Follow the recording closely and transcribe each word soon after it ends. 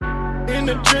in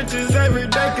the trenches every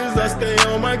day cause I stay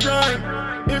on my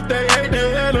grind. If they hate,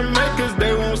 they let them make cause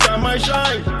they won't stop my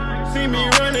shine. See me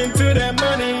running to that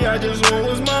money, I just want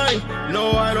what's mine.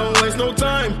 No, I don't waste no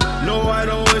time. No, I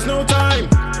don't waste no time.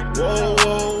 Whoa,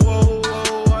 whoa, whoa,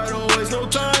 whoa, I don't waste no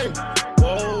time.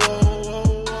 Whoa, whoa,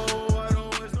 whoa, whoa, I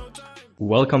don't waste no time.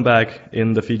 Welcome back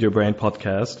in the Feed Your Brain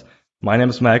podcast. My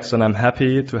name is Max and I'm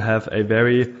happy to have a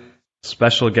very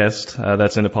special guest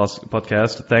that's in the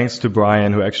podcast. Thanks to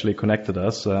Brian who actually connected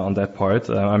us on that part.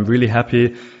 I'm really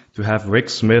happy to have Rick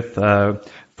Smith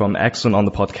from Axon on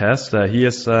the podcast.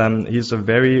 He's a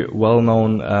very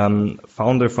well-known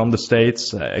founder from the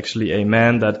States, actually a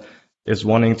man that is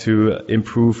wanting to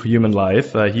improve human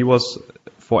life. He was,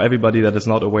 for everybody that is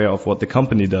not aware of what the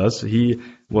company does, he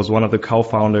was one of the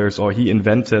co-founders, or he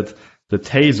invented the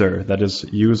taser that is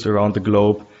used around the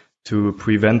globe to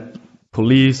prevent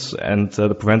police and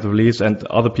the preventive police and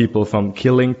other people from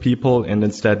killing people, and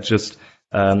instead just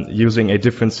using a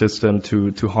different system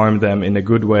to harm them in a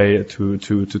good way, to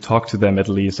talk to them at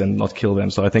least and not kill them.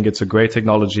 So I think it's a great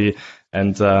technology,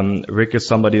 and Rick is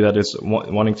somebody that is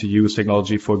wanting to use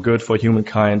technology for good for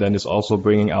humankind, and is also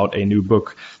bringing out a new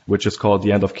book which is called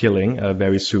The End of Killing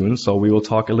very soon. So we will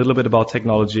talk a little bit about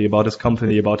technology, about his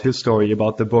company, about his story,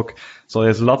 about the book. So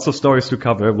there's lots of stories to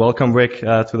cover. Welcome, Rick,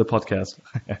 to the podcast.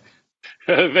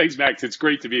 Thanks, Max. It's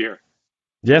great to be here.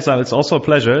 Yes, it's also a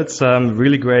pleasure. It's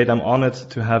really great. I'm honored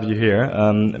to have you here.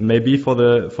 Maybe for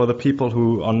the people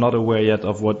who are not aware yet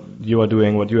of what you are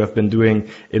doing, what you have been doing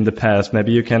in the past,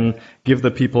 maybe you can give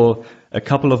the people a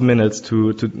couple of minutes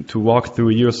to walk through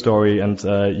your story and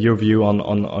your view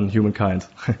on humankind.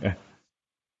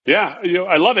 Yeah,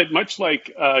 I love it. Much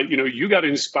like you got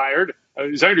inspired.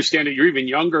 As I understand it, you're even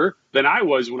younger than I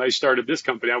was when I started this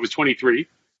company. I was 23,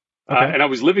 okay. And I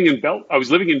was living in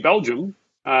Belgium.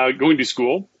 Going to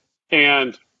school,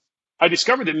 and I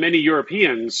discovered that many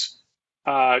Europeans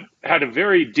had a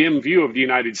very dim view of the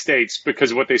United States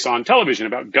because of what they saw on television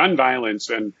about gun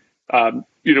violence. And,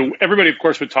 everybody, of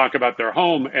course, would talk about their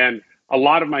home. And a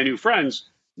lot of my new friends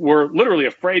were literally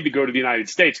afraid to go to the United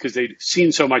States because they'd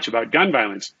seen so much about gun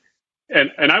violence.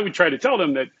 And I would try to tell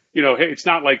them that, hey, it's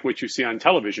not like what you see on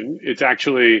television. It's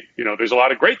actually, there's a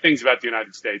lot of great things about the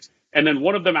United States. And then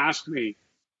one of them asked me,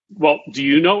 well, do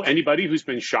you know anybody who's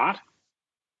been shot?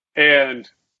 And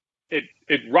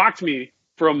it rocked me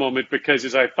for a moment because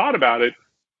as I thought about it,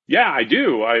 yeah, I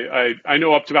do. I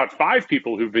know up to about 5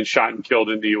 people who've been shot and killed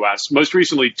in the U.S. Most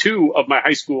recently, 2 of my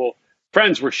high school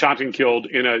friends were shot and killed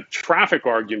in a traffic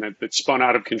argument that spun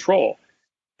out of control.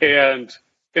 And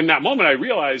in that moment, I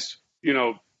realized,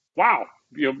 wow,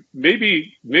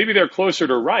 maybe they're closer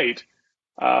to right.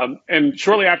 And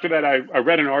shortly after that, I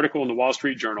read an article in the Wall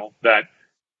Street Journal that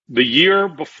the year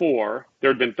before, there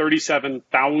had been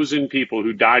 37,000 people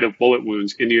who died of bullet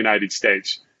wounds in the United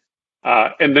States.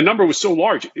 And the number was so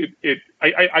large,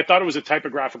 I thought it was a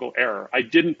typographical error. I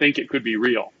didn't think it could be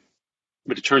real,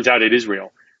 but it turns out it is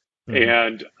real. Mm-hmm.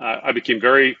 And I became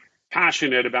very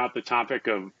passionate about the topic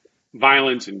of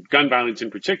violence and gun violence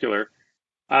in particular.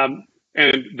 And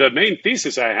the main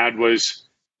thesis I had was,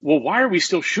 well, why are we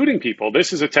still shooting people?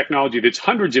 This is a technology that's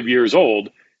hundreds of years old.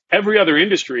 Every other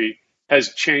industry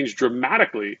has changed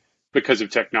dramatically because of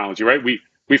technology, right?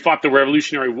 We fought the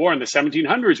Revolutionary War in the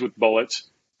 1700s with bullets.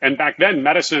 And back then,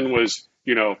 medicine was,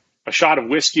 a shot of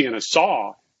whiskey and a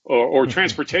saw, or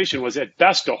transportation was at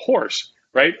best a horse,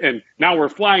 right? And now we're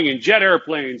flying in jet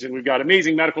airplanes and we've got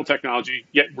amazing medical technology,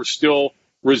 yet we're still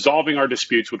resolving our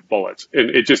disputes with bullets.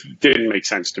 And it just didn't make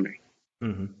sense to me.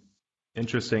 Mm-hmm.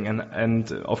 Interesting. And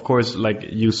of course, like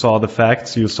you saw the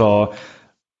facts, you saw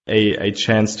a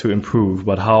chance to improve,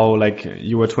 but how, like,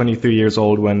 you were 23 years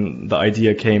old when the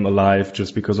idea came alive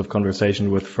just because of conversation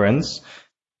with friends.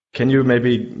 Can you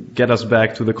maybe get us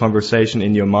back to the conversation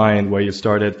in your mind where you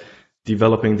started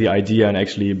developing the idea and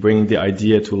actually bringing the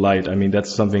idea to light? I mean,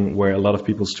 that's something where a lot of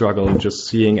people struggle, just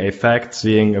seeing a fact,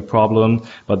 seeing a problem,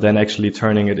 but then actually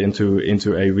turning it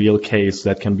into a real case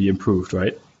that can be improved,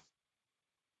 right?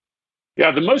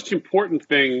 Yeah, the most important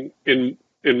thing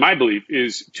in my belief,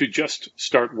 is to just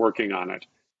start working on it.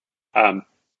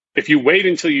 If you wait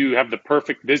until you have the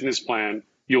perfect business plan,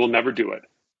 you will never do it.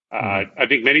 I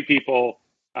think many people,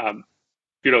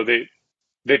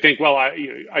 they think, well,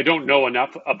 I don't know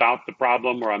enough about the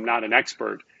problem, or I'm not an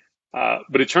expert.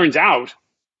 But it turns out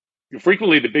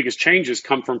frequently the biggest changes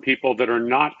come from people that are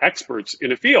not experts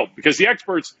in a field, because the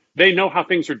experts, they know how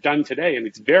things are done today, and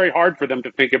it's very hard for them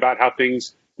to think about how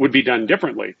things would be done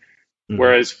differently. Mm-hmm.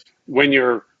 Whereas when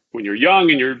you're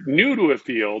young and you're new to a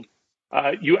field,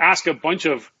 you ask a bunch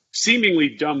of seemingly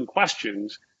dumb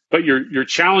questions, but you're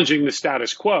challenging the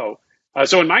status quo.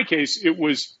 So in my case, it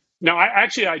was Now, I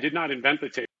did not invent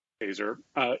the taser.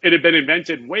 It had been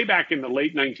invented way back in the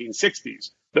late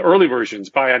 1960s, the early versions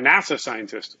by a NASA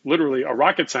scientist, literally a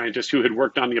rocket scientist who had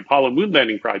worked on the Apollo moon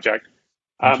landing project.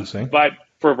 But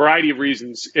for a variety of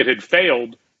reasons, it had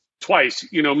failed twice.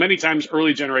 You know, many times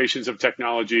early generations of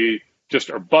technology just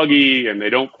are buggy and they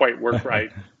don't quite work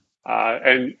right.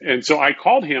 And so I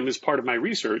called him as part of my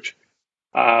research.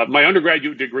 My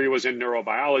undergraduate degree was in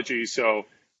neurobiology. So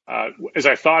as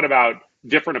I thought about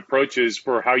different approaches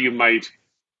for how you might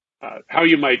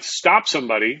stop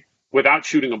somebody without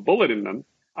shooting a bullet in them,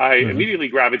 I immediately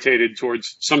gravitated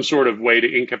towards some sort of way to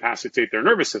incapacitate their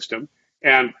nervous system.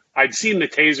 And I'd seen the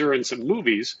taser in some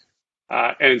movies.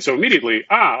 And so immediately,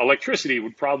 electricity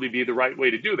would probably be the right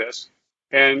way to do this.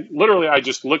 And literally, I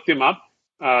just looked him up.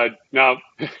 Now,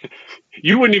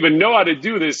 you wouldn't even know how to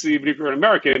do this, even if you're an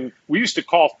American. We used to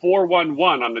call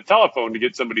 411 on the telephone to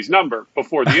get somebody's number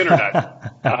before the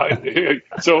internet.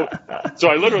 So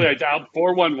I dialed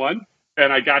 411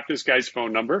 and I got this guy's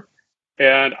phone number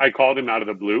and I called him out of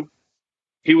the blue.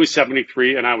 He was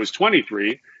 73 and I was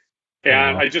 23.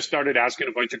 And I just started asking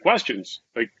a bunch of questions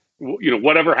like, you know,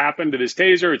 whatever happened to this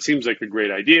taser? It seems like a great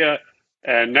idea.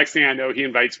 And next thing I know, he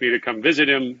invites me to come visit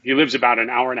him. He lives about an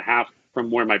hour and a half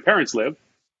from where my parents live.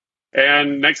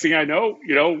 And next thing I know,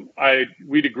 you know,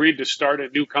 we'd agreed to start a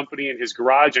new company in his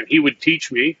garage and he would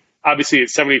teach me. Obviously, at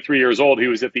 73 years old, he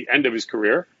was at the end of his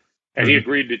career. And he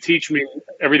agreed to teach me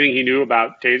everything he knew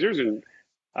about tasers. And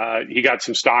he got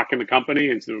some stock in the company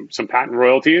and some patent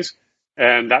royalties.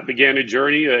 And that began a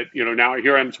journey that, you know, now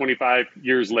here I am 25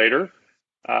 years later.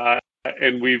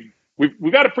 And we've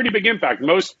got a pretty big impact.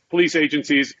 Most police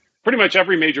agencies, pretty much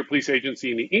every major police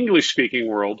agency in the English-speaking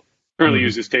world currently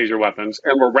uses taser weapons.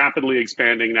 And we're rapidly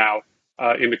expanding now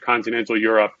into continental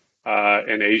Europe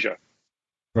and Asia.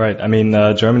 Right. I mean,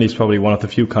 Germany is probably one of the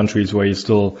few countries where you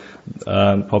still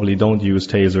probably don't use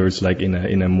tasers like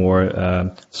in a more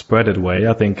spreaded way.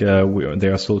 I think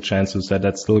there are still chances that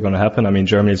that's still going to happen. I mean,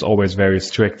 Germany is always very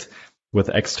strict with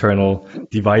external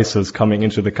devices coming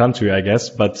into the country, I guess.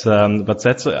 But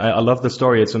I love the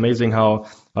story. It's amazing how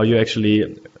you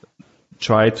actually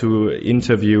try to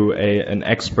interview an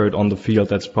expert on the field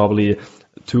that's probably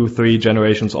 2-3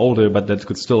 generations older, but that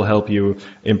could still help you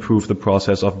improve the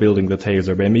process of building the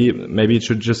taser. Maybe it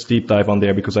should just deep dive on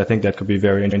there because I think that could be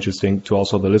very interesting to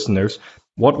also the listeners.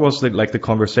 What was the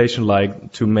conversation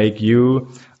like to make you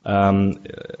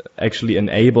actually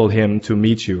enable him to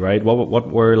meet you, right?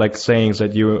 What were like sayings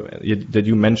that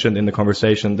you mentioned in the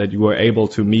conversation that you were able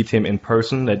to meet him in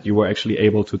person, that you were actually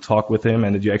able to talk with him,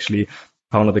 and that you actually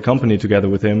founded the company together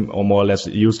with him, or more or less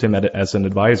used him as an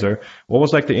advisor? What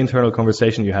was like the internal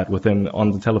conversation you had with him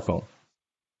on the telephone?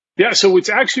 Yeah, so what's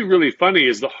actually really funny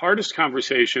is the hardest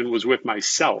conversation was with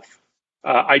myself.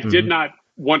 I did not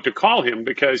want to call him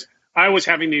because I was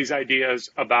having these ideas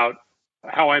about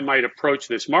how I might approach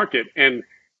this market. And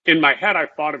in my head, I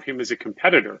thought of him as a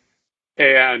competitor.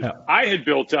 And I had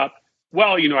built up,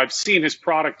 well, you know, I've seen his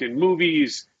product in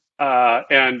movies,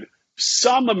 and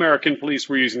some American police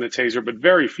were using the taser, but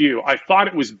very few. I thought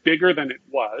it was bigger than it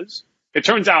was. It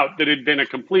turns out that it had been a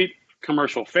complete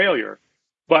commercial failure.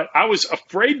 But I was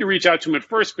afraid to reach out to him at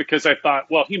first because I thought,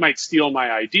 well, he might steal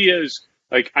my ideas.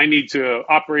 Like, I need to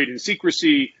operate in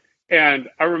secrecy. And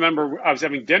I remember I was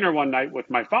having dinner one night with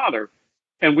my father,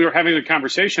 and we were having a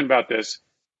conversation about this.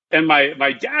 And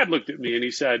my dad looked at me and he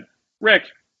said, "Rick,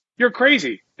 you're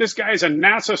crazy. This guy is a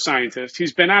NASA scientist.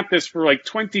 He's been at this for like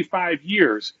 25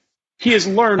 years. He has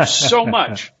learned so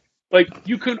much. Like,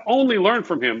 you can only learn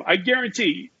from him. I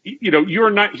guarantee, you know, you're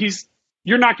not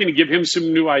going to give him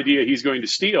some new idea he's going to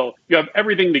steal. You have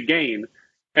everything to gain."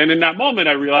 And in that moment,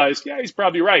 I realized, yeah, he's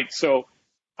probably right. So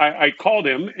I called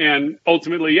him, and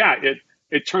ultimately, yeah,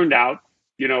 it turned out,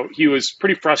 you know, he was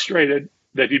pretty frustrated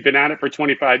that he'd been at it for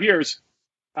 25 years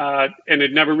and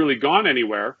had never really gone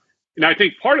anywhere. And I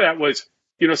think part of that was,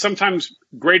 you know, sometimes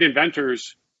great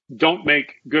inventors don't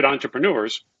make good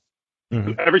entrepreneurs.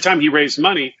 Every time he raised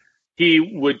money, he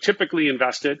would typically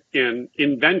invest it in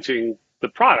inventing the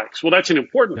products. Well, that's an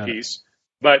important piece,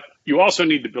 but you also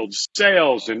need to build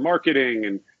sales and marketing,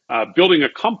 and building a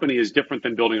company is different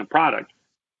than building a product.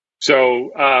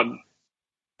 So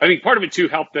I think part of it too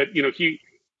helped that, you know,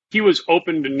 he was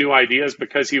open to new ideas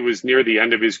because he was near the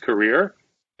end of his career,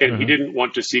 and he didn't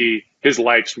want to see his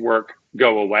life's work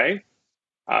go away.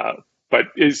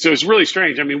 So it's really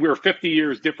strange. I mean, we were 50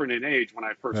 years different in age when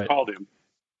I first called him.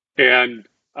 And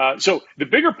so the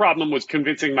bigger problem was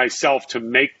convincing myself to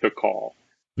make the call.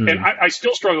 And I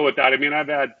still struggle with that. I mean, I've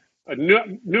had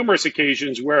numerous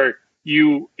occasions where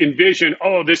you envision,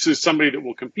 oh, this is somebody that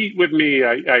will compete with me.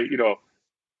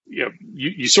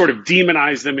 you sort of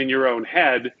demonize them in your own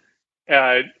head.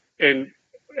 And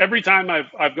every time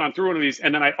I've gone through one of these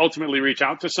and then I ultimately reach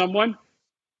out to someone,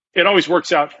 it always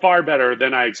works out far better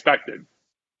than I expected.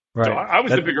 Right. So I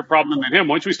was the bigger problem than him.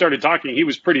 Once we started talking, he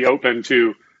was pretty open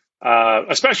to,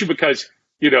 especially because,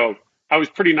 I was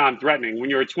pretty non-threatening. When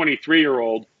you're a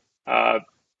 23-year-old,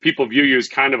 people view you as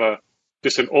kind of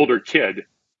just an older kid.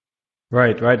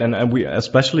 Right. And we,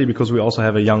 especially because we also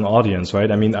have a young audience,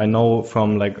 right? I mean, I know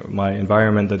from like my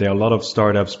environment that there are a lot of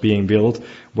startups being built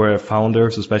where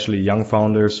founders, especially young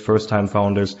founders, first-time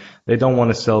founders, they don't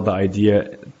want to sell the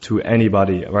idea to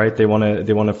anybody, right? They want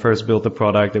to first build the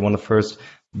product. They want to first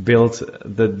build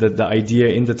the idea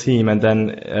in the team and then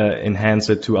enhance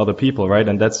it to other people, right?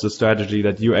 And that's the strategy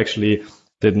that you actually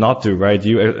did not do, right?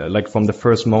 You like from the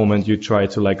first moment you try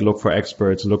to like look for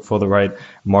experts, look for the right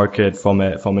market from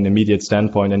an immediate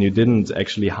standpoint, and you didn't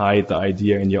actually hide the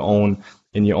idea in your own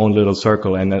little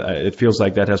circle. And it feels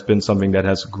like that has been something that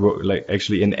has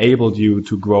actually enabled you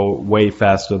to grow way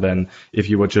faster than if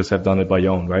you would just have done it by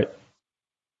your own, right?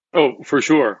 Oh, for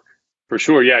sure.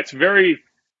 Yeah, it's very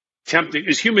tempting.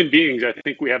 As human beings, I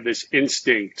think we have this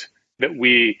instinct that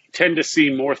we tend to see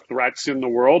more threats in the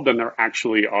world than there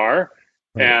actually are.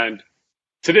 Right. And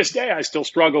to this day, I still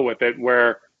struggle with it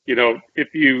where,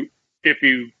 if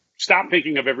you stop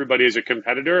thinking of everybody as a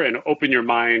competitor and open your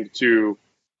mind to,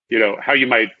 how you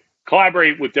might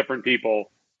collaborate with different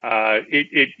people,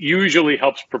 it usually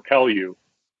helps propel you.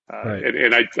 Right.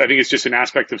 And I think it's just an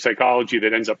aspect of psychology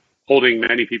that ends up holding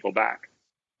many people back.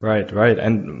 Right.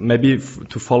 And maybe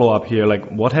to follow up here, like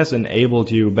what has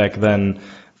enabled you back then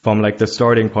from like the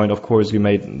starting point? Of course, you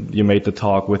made the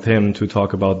talk with him to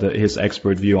talk about his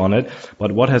expert view on it.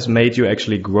 But what has made you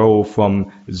actually grow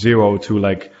from 0 to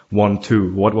like 1,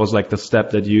 2? What was like the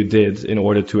step that you did in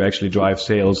order to actually drive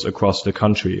sales across the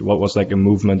country? What was like a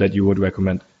movement that you would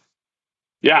recommend?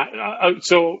 Yeah.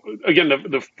 So again,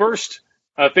 the first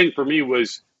thing for me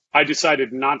was I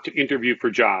decided not to interview for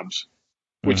jobs,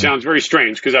 which sounds very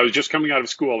strange because I was just coming out of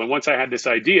school. And once I had this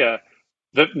idea,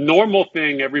 the normal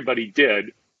thing everybody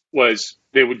did was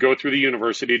they would go through the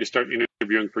university to start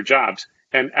interviewing for jobs.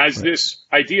 And as this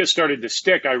idea started to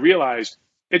stick, I realized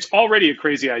it's already a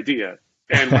crazy idea.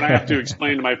 And when I have to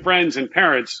explain to my friends and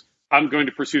parents, I'm going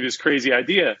to pursue this crazy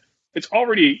idea, it's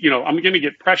already, I'm going to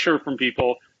get pressure from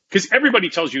people because everybody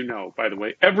tells you no, by the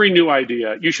way. Every new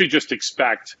idea, you should just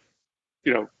expect,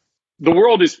 the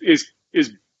world is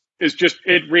just,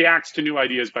 it reacts to new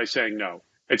ideas by saying no.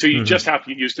 And so you just have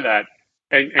to get used to that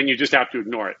and you just have to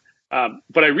ignore it.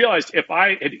 But I realized if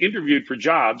I had interviewed for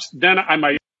jobs, then I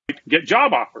might get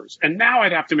job offers. And now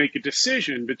I'd have to make a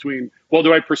decision between, well,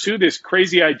 do I pursue this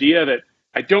crazy idea that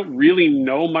I don't really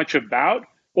know much about,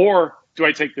 or do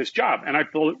I take this job? And I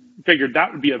figured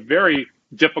that would be a very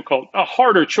difficult, a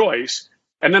harder choice.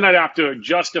 And then I'd have to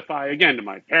justify again to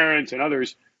my parents and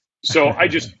others. So I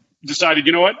just decided,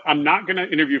 you know what? I'm not going to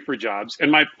interview for jobs.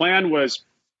 And my plan was,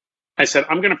 I said,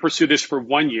 I'm going to pursue this for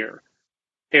 1 year.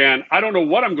 And I don't know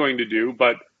what I'm going to do,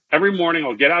 but every morning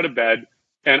I'll get out of bed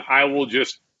and I will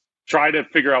just try to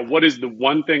figure out what is the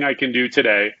one thing I can do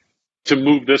today to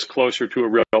move this closer to a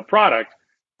real product.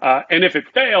 And if it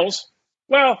fails,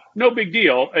 well, no big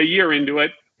deal. A year into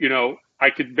it, I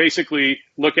could basically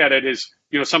look at it as,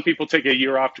 some people take a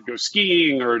year off to go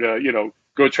skiing or to,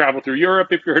 go travel through Europe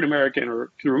if you're an American,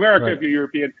 or through America if you're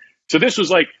European. So this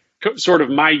was like sort of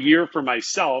my year for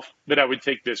myself that I would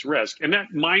take this risk. And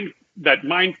that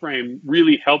mind frame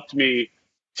really helped me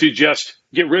to just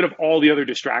get rid of all the other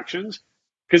distractions.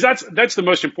 Because that's the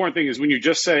most important thing, is when you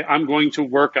just say, I'm going to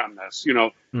work on this.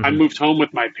 I moved home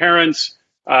with my parents,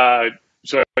 so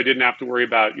I didn't have to worry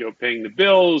about, paying the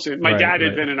bills. And my dad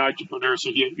had been an entrepreneur, so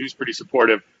he was pretty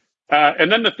supportive. And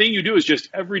then the thing you do is just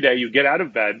every day you get out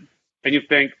of bed and you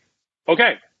think,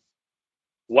 okay,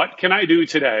 what can I do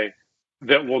today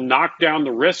that will knock down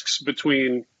the risks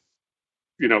between,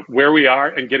 where we are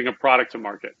and getting a product to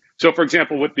market? So, for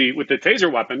example, with the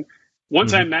taser weapon,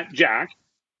 once I met Jack,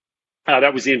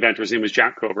 that was the inventor. His name was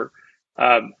Jack Cover.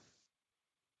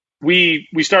 We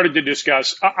started to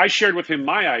discuss. I shared with him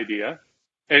my idea,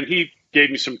 and he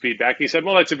gave me some feedback. He said,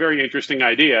 "Well, that's a very interesting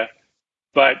idea,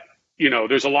 but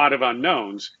there's a lot of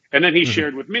unknowns." And then he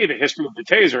shared with me the history of the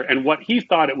taser and what he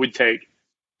thought it would take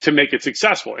to make it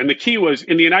successful. And the key was,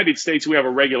 in the United States, we have a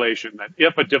regulation that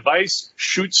if a device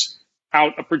shoots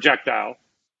out a projectile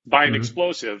by an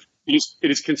explosive, it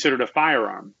is considered a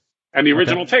firearm. And the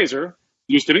original taser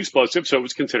used an explosive, so it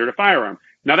was considered a firearm.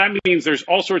 Now, that means there's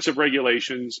all sorts of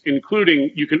regulations,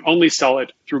 including you can only sell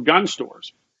it through gun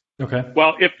stores. Okay.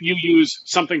 Well, if you use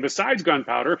something besides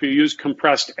gunpowder, if you use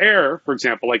compressed air, for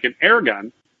example, like an air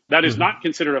gun, That is not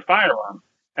considered a firearm.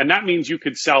 And that means you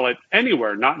could sell it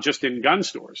anywhere, not just in gun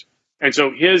stores. And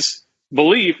so his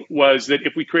belief was that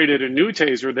if we created a new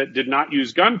taser that did not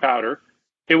use gunpowder,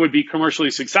 it would be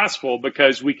commercially successful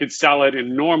because we could sell it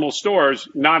in normal stores,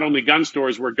 not only gun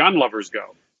stores where gun lovers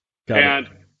go. And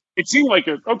it seemed like,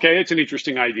 okay, it's an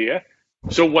interesting idea.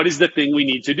 So what is the thing we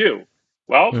need to do?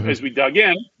 Well, as we dug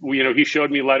in, he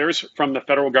showed me letters from the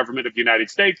federal government of the United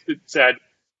States that said,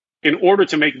 in order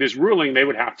to make this ruling, they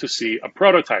would have to see a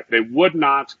prototype. They would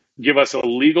not give us a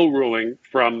legal ruling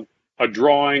from a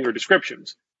drawing or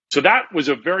descriptions. So that was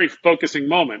a very focusing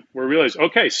moment where we realized,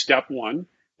 okay, step one,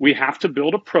 we have to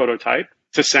build a prototype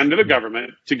to send to the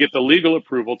government to get the legal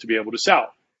approval to be able to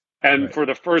sell. And for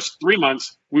the first 3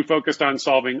 months, we focused on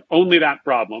solving only that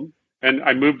problem. And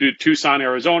I moved to Tucson,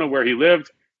 Arizona, where he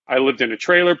lived. I lived in a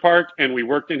trailer park, and we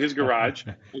worked in his garage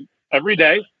every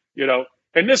day,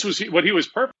 and this was what he was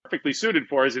perfectly suited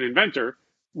for as an inventor.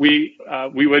 We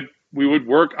would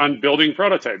work on building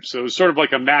prototypes. So it was sort of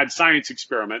like a mad science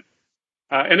experiment.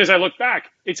 And as I look back,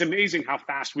 it's amazing how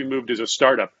fast we moved as a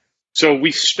startup. So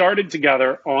we started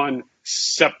together on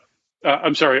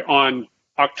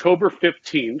October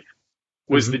 15th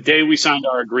was the day we signed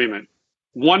our agreement.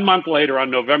 1 month later, on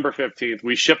November 15th,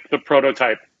 we shipped the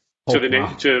prototype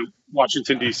to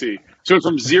Washington, D.C. So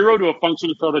from zero to a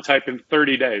functioning prototype in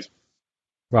 30 days.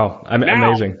 Wow,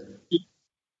 amazing.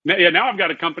 Now I've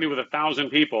got a company with 1,000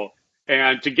 people.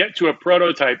 And to get to a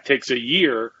prototype takes a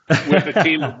year with a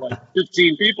team of like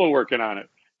 15 people working on it.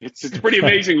 It's pretty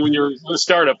amazing when you're a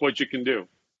startup what you can do.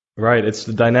 Right. It's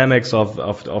the dynamics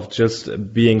of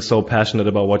just being so passionate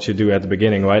about what you do at the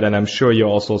beginning, right? And I'm sure you're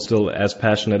also still as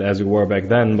passionate as you were back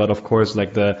then. But of course,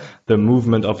 like the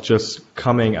movement of just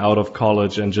coming out of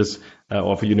college and just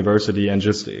of a university and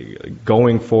just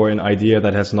going for an idea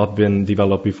that has not been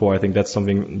developed before. I think that's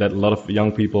something that a lot of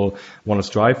young people want to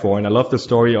strive for. And I love the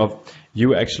story of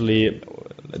you actually,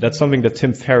 that's something that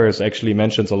Tim Ferriss actually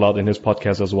mentions a lot in his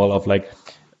podcast as well, of like,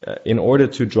 in order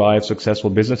to drive successful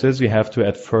businesses, you have to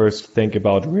at first think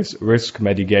about risk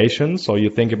mitigation. So you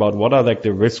think about what are like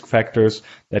the risk factors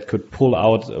that could pull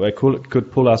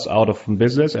us out of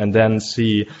business, and then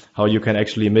see how you can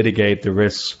actually mitigate the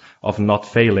risks of not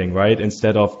failing, right?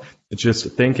 Instead of just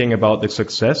thinking about the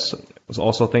success, was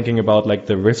also thinking about like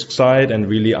the risk side and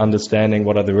really understanding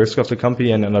what are the risks of the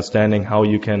company and understanding how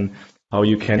you can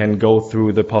go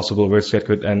through the possible risks that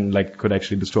could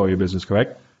actually destroy your business,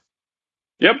 correct?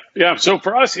 Yep. Yeah. So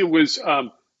for us, it was,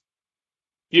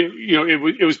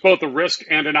 it was both a risk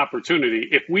and an opportunity.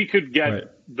 If we could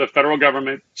get the federal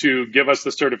government to give us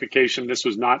the certification this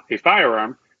was not a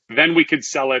firearm, then we could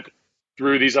sell it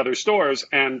through these other stores.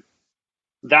 And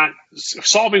that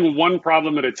solving one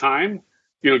problem at a time,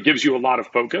 gives you a lot of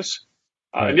focus.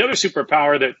 And the other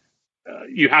superpower that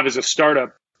you have as a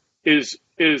startup is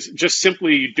just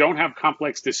simply you don't have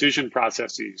complex decision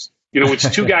processes. It's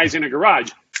two guys in a garage.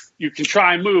 You can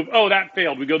try and move. Oh, that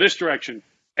failed. We go this direction.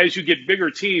 As you get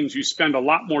bigger teams, you spend a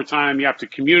lot more time. You have to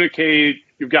communicate.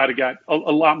 You've got to get a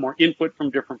lot more input from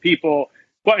different people.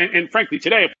 Well, and frankly,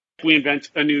 today, if we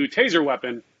invent a new taser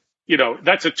weapon,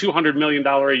 that's a $200 million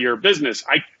a year business.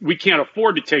 We can't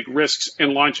afford to take risks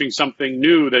in launching something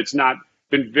new that's not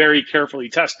been very carefully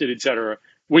tested, et cetera.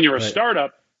 When you're a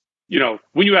startup,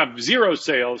 when you have zero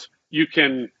sales, you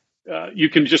can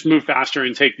just move faster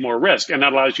and take more risk. And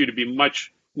that allows you to be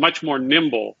much more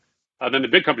nimble than the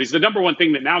big companies. The number one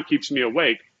thing that now keeps me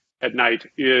awake at night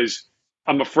is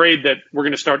I'm afraid that we're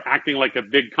going to start acting like a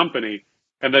big company,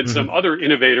 and then some other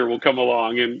innovator will come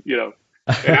along and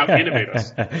out innovate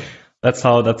us. That's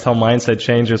how mindset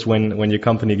changes when your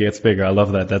company gets bigger. I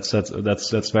love that.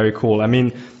 That's very cool. I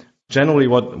mean, generally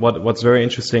what's very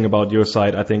interesting about your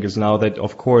side, I think, is now that,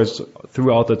 of course,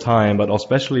 throughout the time, but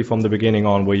especially from the beginning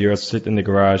on, where you sit in the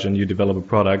garage and you develop a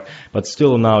product, but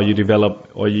still now you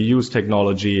develop or you use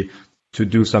technology to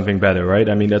do something better, right?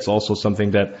 I mean, that's also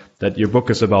something that your book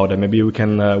is about, and maybe we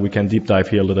can deep dive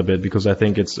here a little bit, because I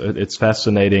think it's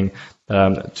fascinating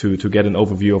to get an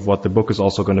overview of what the book is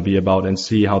also going to be about and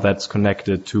see how that's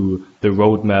connected to the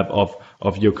roadmap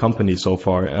of your company so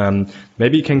far.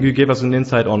 Maybe can you give us an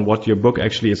insight on what your book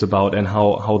actually is about and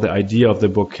how the idea of the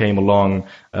book came along,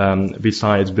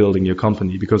 besides building your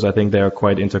company, because I think they are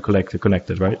quite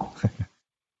connected, right?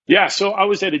 Yeah, so I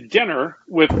was at a dinner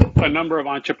with a number of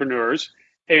entrepreneurs,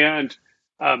 and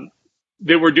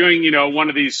they were doing, one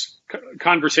of these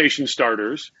conversation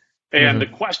starters. And the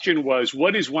question was,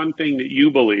 what is one thing that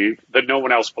you believe that no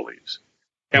one else believes?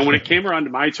 And when it came around to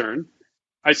my turn,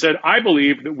 I said, I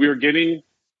believe that we're getting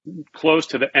close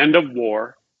to the end of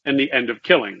war and the end of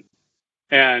killing.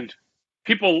 And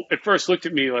people at first looked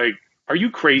at me like, are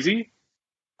you crazy?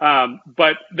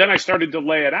 But then I started to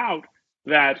lay it out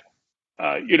that,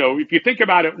 if you think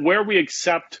about it, where we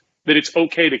accept that it's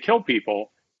okay to kill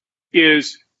people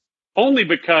is only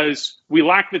because we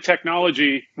lack the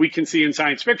technology we can see in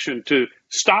science fiction to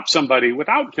stop somebody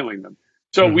without killing them.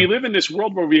 So we live in this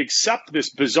world where we accept this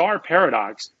bizarre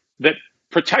paradox that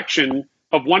protection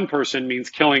of one person means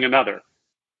killing another.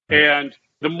 And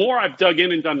the more I've dug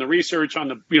in and done the research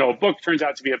on a book turns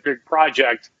out to be a big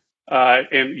project,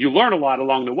 and you learn a lot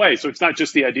along the way. So it's not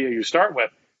just the idea you start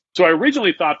with. So I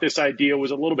originally thought this idea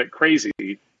was a little bit crazy,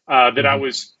 that I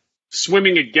was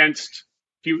swimming against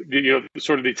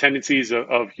sort of the tendencies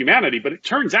of humanity. But it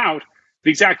turns out the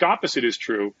exact opposite is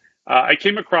true. I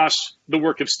came across the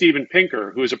work of Steven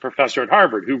Pinker, who is a professor at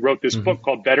Harvard, who wrote this book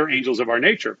called Better Angels of Our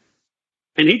Nature.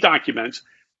 And he documents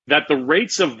that the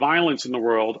rates of violence in the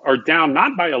world are down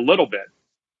not by a little bit,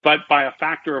 but by a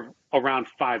factor of around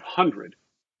 500.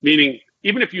 Meaning,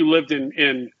 even if you lived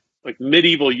in like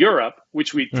medieval Europe,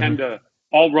 which we tend to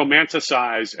all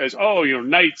romanticize as,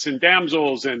 knights and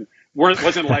damsels, and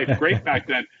wasn't life great back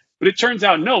then? But it turns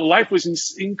out, no, life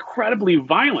was incredibly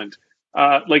violent.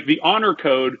 Like the honor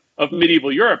code of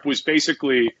medieval Europe was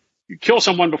basically you kill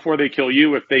someone before they kill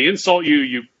you. If they insult you,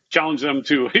 you challenge them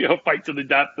to fight to the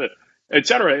death, et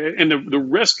cetera. And the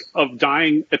risk of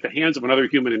dying at the hands of another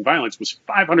human in violence was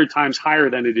 500 times higher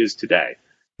than it is today.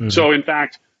 So in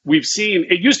fact, we've seen,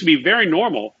 it used to be very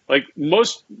normal. Like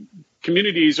most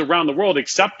communities around the world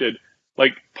accepted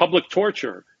like public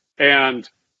torture and,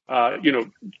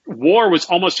 war was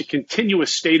almost a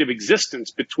continuous state of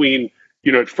existence between,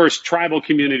 at first tribal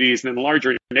communities and then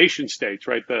larger nation states,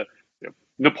 right?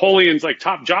 Napoleon's like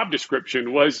top job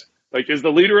description was like, as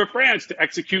the leader of France to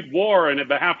execute war and on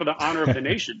behalf of the honor of the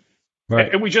nation.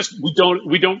 Right. And we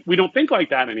don't think like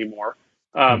that anymore.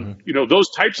 Those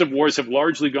types of wars have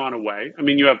largely gone away. I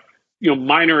mean, you have,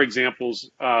 minor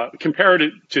examples,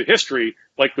 compared to history,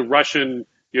 like the Russian,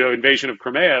 invasion of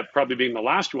Crimea, probably being the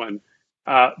last one.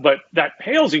 But that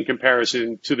pales in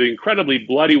comparison to the incredibly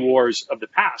bloody wars of the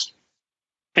past.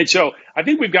 And so I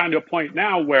think we've gotten to a point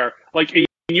now where, like in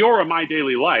your or my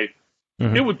daily life,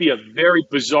 it would be a very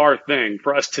bizarre thing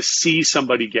for us to see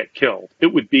somebody get killed. It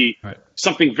would be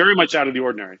something very much out of the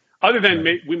ordinary. Other than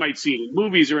we might see it in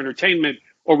movies or entertainment,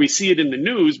 or we see it in the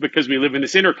news because we live in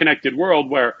this interconnected world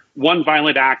where one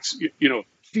violent act,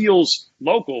 feels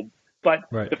local. But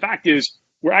the fact is,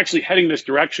 we're actually heading this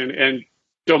direction. And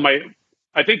so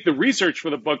I think the research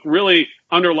for the book really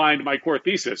underlined my core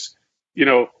thesis.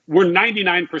 We're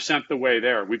 99% the way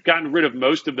there. We've gotten rid of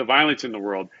most of the violence in the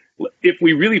world. If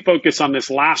we really focus on this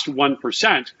last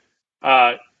 1%,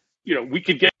 we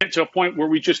could get to a point where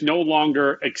we just no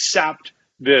longer accept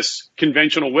this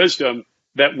conventional wisdom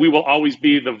that we will always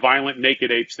be the violent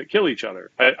naked apes that kill each other.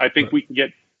 I think we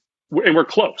can and we're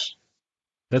close.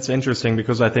 That's interesting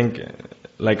because I think,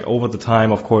 like over the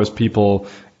time, of course, people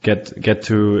get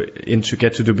to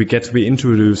be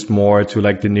introduced more to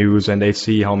like the news, and they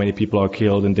see how many people are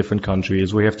killed in different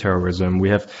countries. We have terrorism, we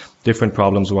have different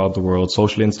problems around the world,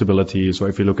 social instabilities, or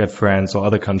if you look at France or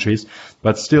other countries,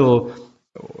 but still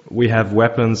we have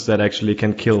weapons that actually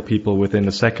can kill people within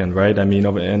a second, right? I mean,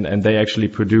 and they actually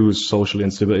produce social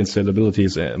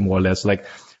instabilities more or less. Like,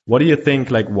 what do you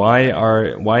think, like,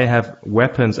 why have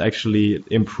weapons actually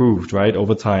improved, right,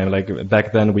 over time? Like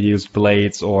back then we used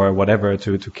blades or whatever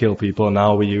to kill people.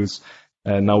 Now we use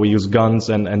guns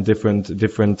and different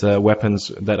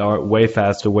weapons that are way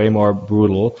faster, way more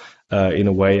brutal, in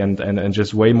a way, and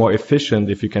just way more efficient,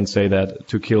 if you can say that,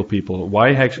 to kill people.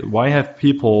 Why have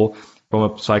people,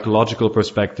 from a psychological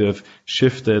perspective,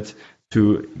 shifted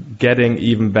to getting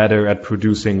even better at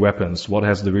producing weapons? What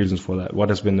has the reasons for that? What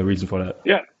has been the reason for that?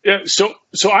 Yeah.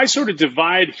 So I sort of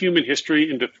divide human history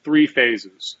into 3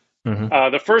 phases.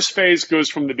 The first phase goes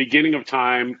from the beginning of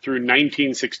time through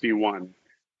 1961.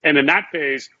 And in that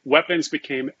phase, weapons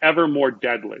became ever more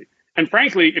deadly. And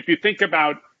frankly, if you think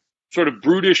about sort of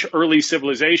brutish early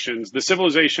civilizations, the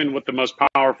civilization with the most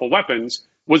powerful weapons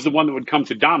was the one that would come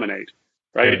to dominate.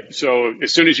 Right. So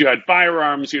as soon as you had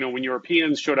firearms, when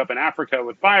Europeans showed up in Africa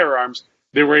with firearms,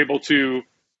 they were able to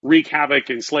wreak havoc,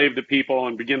 enslave the people,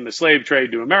 and begin the slave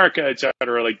trade to America, et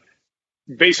cetera. Like,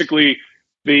 basically,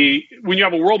 when you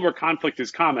have a world where conflict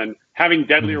is common, having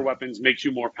deadlier weapons makes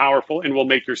you more powerful and will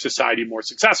make your society more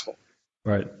successful.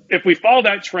 Right. If we follow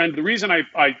that trend, the reason I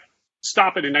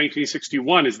stop it in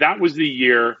 1961 is that was the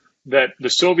year that the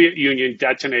Soviet Union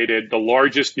detonated the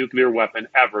largest nuclear weapon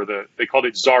ever. They called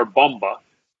it Tsar Bomba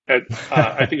at,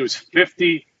 I think it was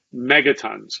 50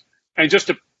 megatons. And just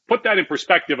to put that in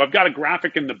perspective, I've got a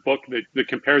graphic in the book that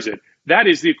compares it. That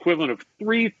is the equivalent of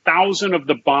 3,000 of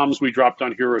the bombs we dropped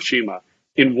on Hiroshima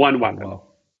in one weapon. Wow.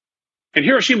 And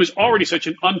Hiroshima is already such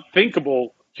an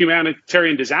unthinkable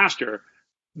humanitarian disaster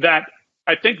that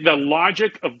I think the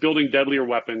logic of building deadlier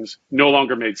weapons no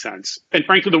longer made sense. And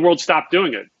frankly, the world stopped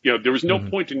doing it. There was no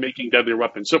point in making deadlier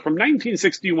weapons. So from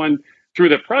 1961 through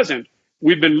the present,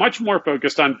 we've been much more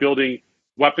focused on building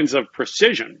weapons of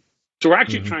precision. So we're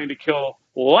actually trying to kill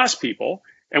less people.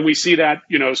 And we see that,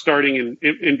 starting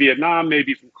in Vietnam,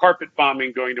 maybe from carpet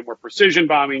bombing, going to more precision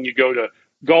bombing. You go to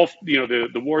Gulf, the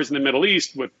wars in the Middle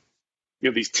East with,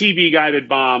 these TV guided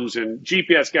bombs and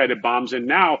GPS guided bombs. And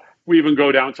now we even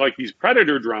go down to like these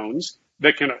Predator drones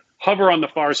that can hover on the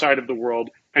far side of the world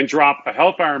and drop a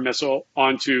Hellfire missile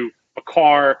onto a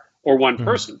car or one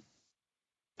person.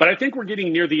 But I think we're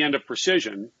getting near the end of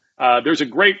precision. There's a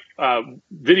great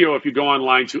video if you go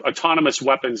online to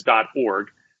autonomousweapons.org,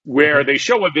 where they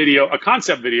show a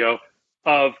concept video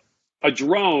of a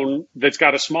drone that's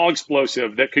got a small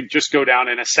explosive that could just go down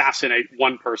and assassinate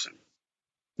one person.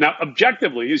 Now,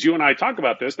 objectively, as you and I talk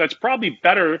about this, that's probably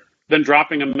better than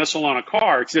dropping a missile on a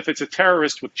car, because if it's a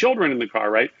terrorist with children in the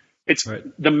car, right? It's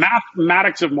the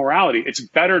mathematics of morality. It's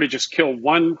better to just kill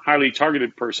one highly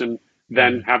targeted person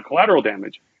than have collateral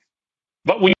damage.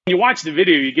 But when you watch the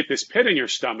video, you get this pit in your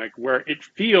stomach where it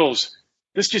feels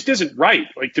this just isn't right.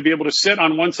 Like to be able to sit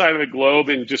on one side of the globe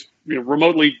and just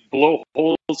remotely blow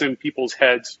holes in people's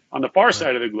heads on the far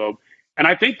side of the globe. And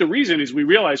I think the reason is we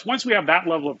realize once we have that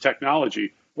level of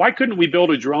technology, why couldn't we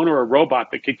build a drone or a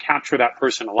robot that could capture that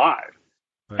person alive?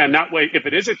 And that way, if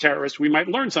it is a terrorist, we might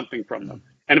learn something from them.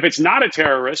 And if it's not a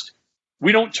terrorist,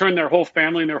 we don't turn their whole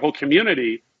family and their whole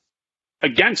community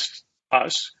against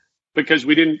us because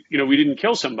we didn't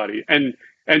kill somebody.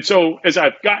 And so as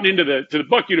I've gotten into the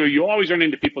book, you always run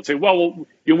into people and say, well,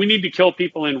 we need to kill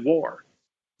people in war.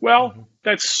 Well,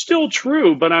 that's still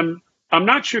true, but I'm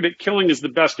not sure that killing is the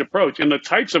best approach. And the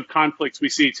types of conflicts we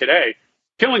see today,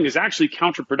 killing is actually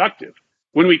counterproductive.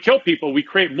 When we kill people, we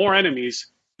create more enemies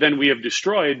than we have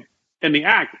destroyed in the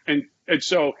act. And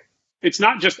so it's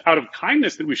not just out of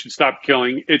kindness that we should stop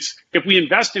killing. It's if we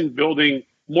invest in building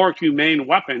more humane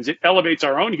weapons, it elevates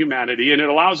our own humanity and it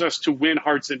allows us to win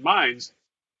hearts and minds.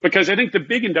 Because I think the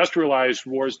big industrialized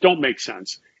wars don't make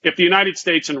sense. If the United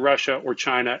States and Russia or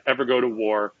China ever go to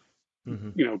war,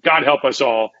 God help us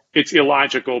all, it's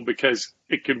illogical because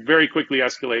it could very quickly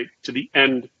escalate to the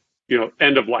end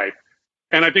of life.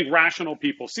 And I think rational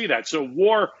people see that. So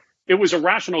war, it was a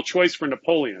rational choice for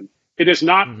Napoleon. It is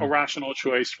not a rational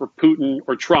choice for Putin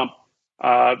or Trump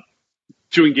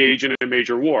to engage in a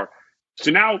major war.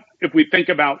 So now if we think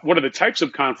about what are the types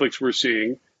of conflicts we're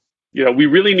seeing, we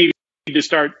really need to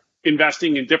start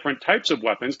investing in different types of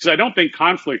weapons because I don't think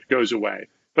conflict goes away,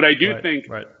 but I do think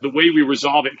the way we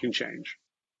resolve it can change.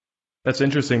 That's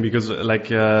interesting because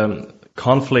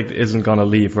conflict isn't going to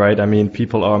leave, right? I mean,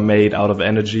 people are made out of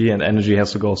energy and energy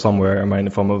has to go somewhere. I mean,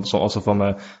 also from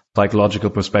a psychological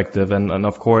perspective. And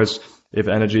of course, if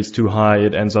energy is too high,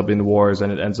 it ends up in wars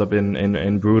and it ends up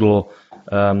in brutal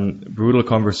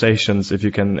conversations, if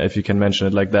you can mention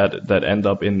it like that end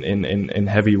up in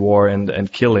heavy war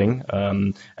and killing.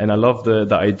 And I love the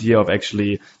idea of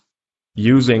actually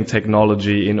using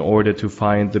technology in order to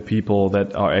find the people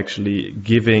that are actually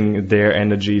giving their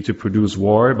energy to produce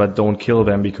war, but don't kill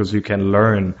them because you can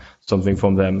learn something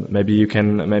from them. Maybe you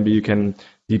can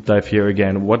deep dive here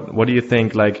again. What do you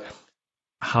think? Like,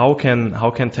 how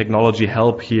can technology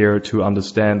help here to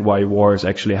understand why war is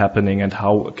actually happening, and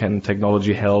how can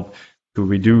technology help to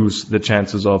reduce the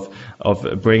chances of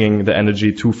bringing the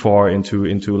energy too far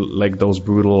into like those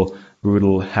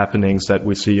brutal happenings that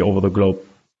we see over the globe?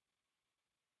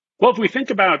 Well, if we think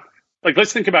about,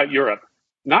 let's think about Europe.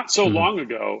 Not so long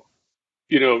ago,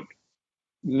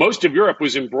 most of Europe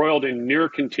was embroiled in near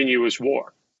continuous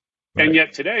war. Right. And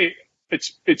yet today,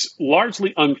 it's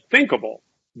largely unthinkable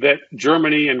that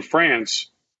Germany and France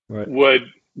would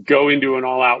go into an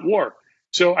all-out war.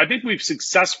 So I think we've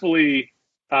successfully,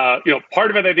 part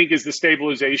of it, I think, is the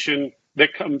stabilization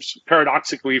that comes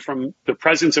paradoxically from the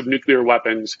presence of nuclear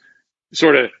weapons,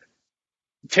 sort of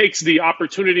takes the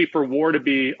opportunity for war to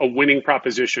be a winning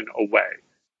proposition away.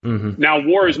 Now,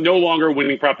 war is no longer a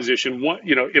winning proposition,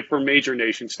 if for major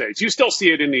nation states. You still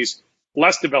see it in these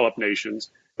less developed nations.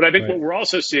 But I think what we're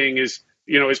also seeing is,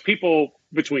 as people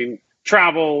between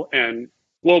travel and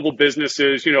global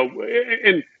businesses,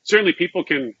 and certainly people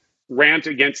can rant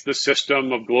against the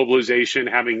system of globalization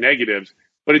having negatives,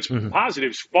 but its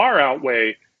positives far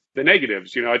outweigh the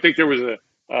negatives. I think there was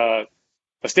a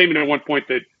statement at one point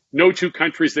that no two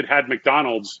countries that had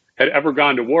McDonald's had ever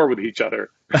gone to war with each other.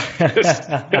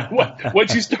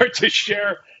 Once you start to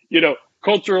share,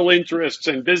 cultural interests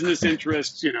and business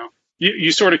interests,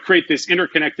 you sort of create this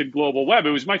interconnected global web.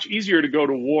 It was much easier to go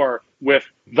to war with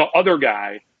the other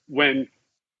guy when,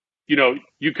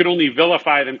 you could only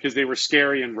vilify them because they were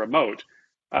scary and remote.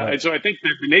 Right. And so I think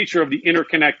that the nature of the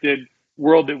interconnected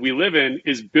world that we live in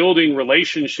is building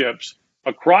relationships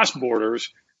across borders.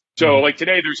 So like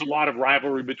today, there's a lot of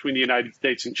rivalry between the United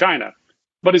States and China.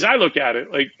 But as I look at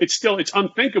it, like it's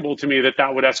unthinkable to me that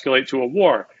would escalate to a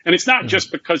war. And it's not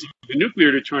just because of the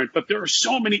nuclear deterrent, but there are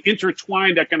so many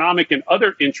intertwined economic and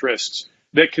other interests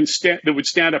that would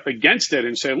stand up against it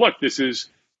and say, look, this is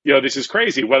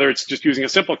crazy. Whether it's just using a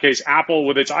simple case, Apple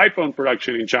with its iPhone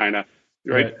production in China,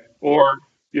 right? Or,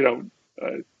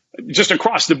 just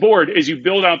across the board, as you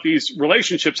build out these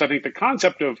relationships, I think the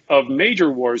concept of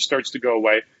major wars starts to go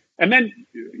away. And then,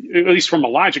 at least from a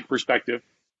logic perspective,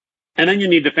 and then you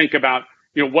need to think about,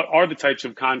 what are the types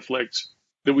of conflicts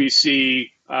that we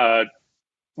see,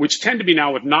 which tend to be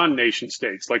now with non-nation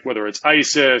states, like whether it's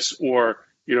ISIS or,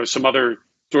 some other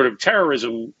sort of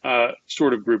terrorism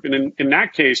sort of group. And in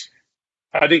that case,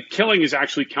 I think killing is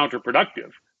actually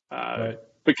counterproductive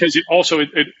because it also,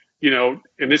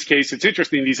 in this case, it's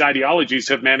interesting. These ideologies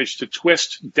have managed to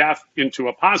twist death into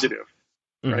a positive,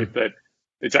 right? That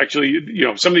it's actually,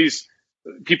 some of these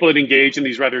people that engage in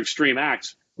these rather extreme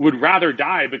acts would rather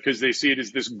die because they see it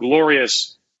as this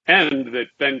glorious end that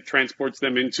then transports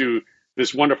them into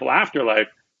this wonderful afterlife.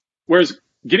 Whereas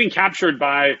getting captured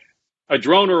by a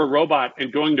drone or a robot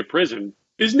and going to prison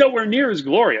is nowhere near as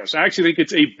glorious. I actually think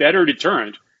it's a better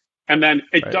deterrent. And then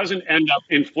it doesn't end up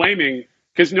inflaming,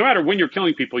 because no matter when you're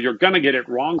killing people, you're going to get it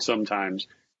wrong sometimes.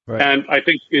 Right. And I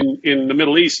think in the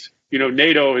Middle East,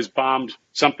 NATO has bombed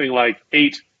something like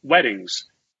 8 weddings,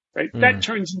 right? That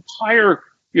turns entire,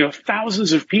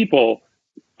 thousands of people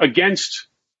against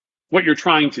what you're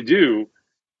trying to do.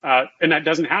 And that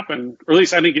doesn't happen, or at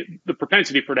least I think the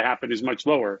propensity for it to happen is much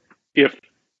lower if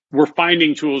we're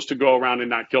finding tools to go around and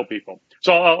not kill people.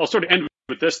 So I'll sort of end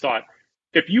with this thought.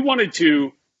 If you want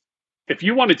to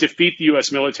defeat the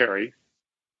U.S. military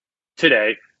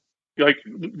today,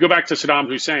 go back to Saddam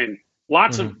Hussein.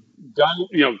 Lots of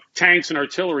tanks and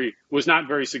artillery was not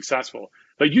very successful.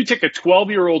 But you take a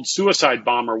 12-year-old suicide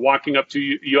bomber walking up to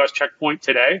U.S. checkpoint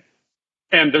today,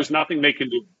 and there's nothing they can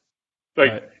do.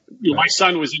 My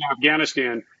son was in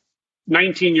Afghanistan,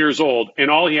 19 years old,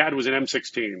 and all he had was an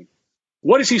M16.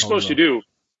 What is he supposed to do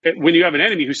when you have an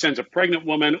enemy who sends a pregnant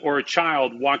woman or a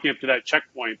child walking up to that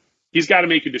checkpoint? He's got to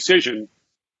make a decision.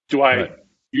 Do I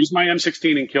use my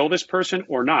M16 and kill this person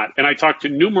or not? And I talked to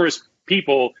numerous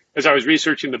people as I was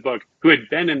researching the book who had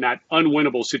been in that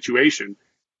unwinnable situation.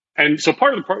 And so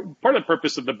part of the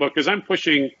purpose of the book is I'm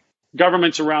pushing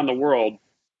governments around the world.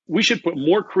 We should put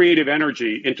more creative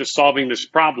energy into solving this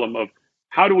problem of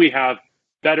how do we have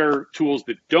better tools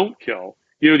that don't kill.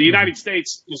 The United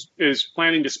States is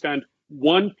planning to spend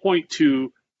 $1.2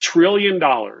 trillion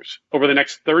over the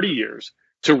next 30 years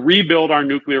to rebuild our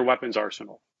nuclear weapons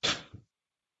arsenal.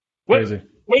 Wait a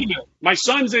minute. My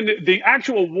son's in the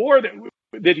actual war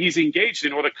that he's engaged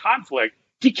in, or the conflict.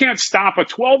 He can't stop a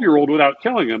 12-year-old without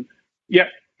killing him.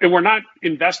 And we're not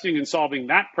investing in solving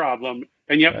that problem.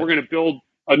 And yet we're going to build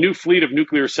a new fleet of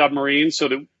nuclear submarines so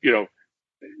that,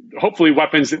 hopefully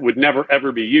weapons that would never,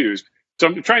 ever be used. So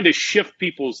I'm trying to shift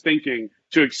people's thinking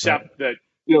to accept that,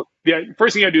 the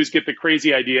first thing I do is get the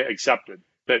crazy idea accepted.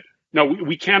 That, no,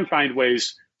 we can find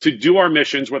ways to do our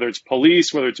missions, whether it's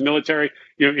police, whether it's military.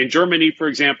 In Germany, for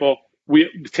example,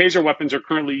 taser weapons are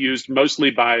currently used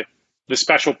mostly by the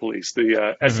special police,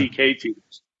 the SEK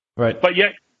teams. Right. But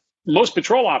yet, most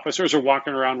patrol officers are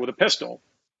walking around with a pistol.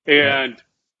 And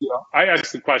I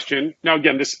ask the question, now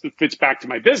again, this fits back to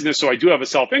my business, so I do have a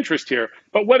self-interest here,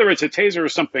 but whether it's a taser or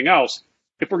something else,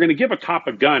 if we're going to give a cop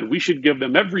a gun, we should give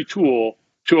them every tool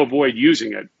to avoid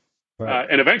using it. Right.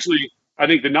 And eventually, I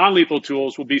think the non-lethal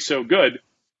tools will be so good,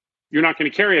 you're not going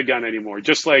to carry a gun anymore.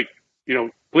 Just like,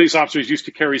 police officers used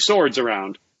to carry swords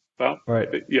around. Well,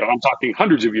 I'm talking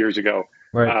hundreds of years ago.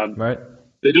 Right.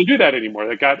 They don't do that anymore.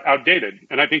 That got outdated.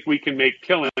 And I think we can make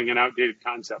killing an outdated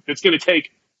concept. It's going to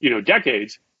take,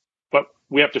 decades, but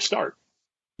we have to start.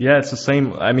 Yeah, it's the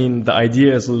same. I mean, the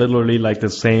idea is literally like the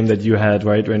same that you had,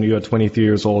 right? When you were 23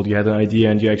 years old, you had an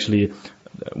idea and you actually,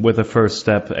 with the first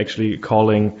step, actually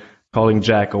calling calling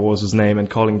Jack, or what was his name, and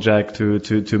calling Jack to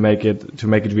make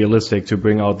it realistic, to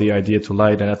bring out the idea to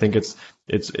light. And I think it's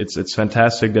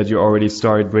fantastic that you already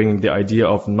started bringing the idea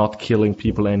of not killing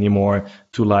people anymore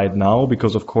to light now,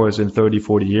 because of course in 30,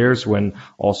 40 years, when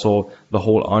also the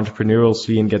whole entrepreneurial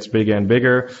scene gets bigger and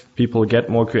bigger, people get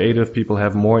more creative, people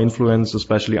have more influence,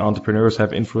 especially entrepreneurs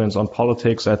have influence on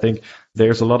politics. I think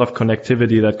there's a lot of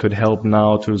connectivity that could help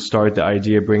now to start the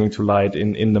idea bringing to light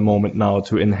in the moment now,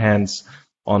 to enhance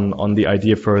on the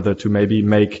idea further, to maybe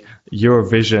make your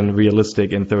vision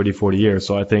realistic in 30, 40 years.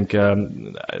 So I think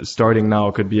starting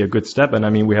now could be a good step. And I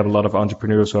mean, we have a lot of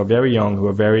entrepreneurs who are very young, who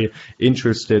are very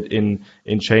interested in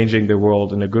changing the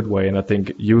world in a good way. And I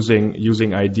think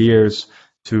using ideas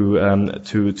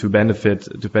to benefit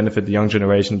the young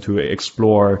generation to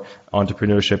explore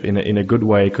entrepreneurship in a good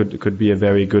way could be a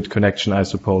very good connection, I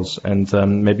suppose. And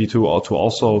maybe to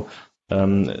also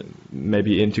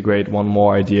maybe integrate one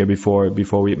more idea before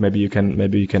we maybe you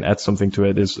can add something to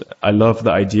it. Is I love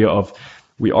the idea of,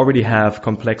 we already have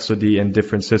complexity in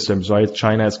different systems, right?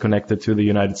 China is connected to the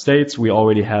United States. We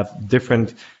already have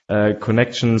different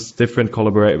connections, different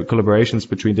collaborations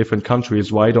between different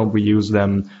countries. Why don't we use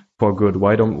them for good?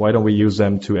 Why don't we use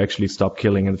them to actually stop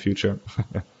killing in the future?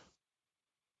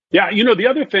 Yeah, the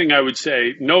other thing I would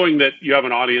say, knowing that you have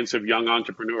an audience of young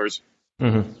entrepreneurs,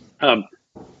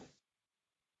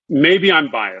 maybe I'm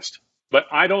biased, but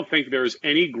I don't think there's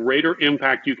any greater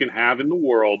impact you can have in the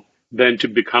world than to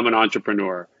become an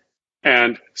entrepreneur.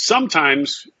 And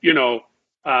sometimes,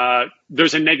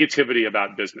 there's a negativity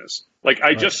about business. Like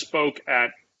I just spoke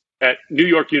at New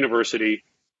York University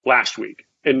last week,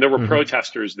 and there were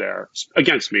protesters there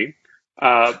against me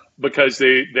because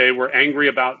they were angry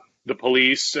about the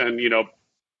police and,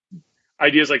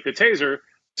 ideas like the taser.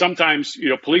 Sometimes,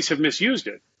 police have misused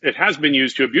it. It has been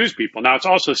used to abuse people. Now, it's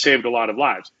also saved a lot of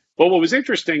lives. But what was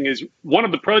interesting is one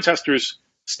of the protesters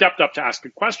stepped up to ask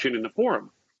a question in the forum.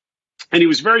 And he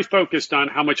was very focused on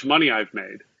how much money I've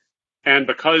made. And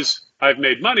because I've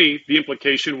made money, the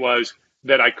implication was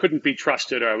that I couldn't be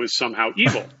trusted, or I was somehow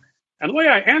evil. And the way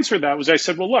I answered that was, I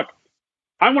said, well, look,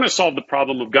 I want to solve the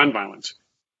problem of gun violence.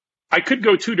 I could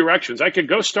go two directions. I could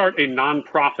go start a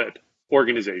nonprofit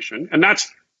organization. And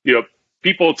that's,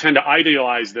 people tend to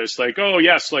idealize this, like, oh,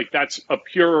 yes, like that's a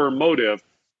purer motive,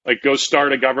 like go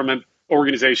start a government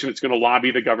organization that's going to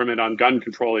lobby the government on gun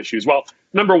control issues. Well,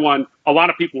 number one, a lot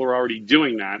of people are already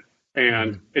doing that,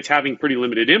 and it's having pretty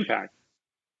limited impact.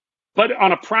 But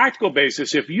on a practical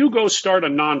basis, if you go start a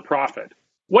nonprofit,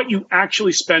 what you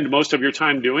actually spend most of your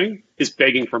time doing is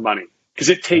begging for money, because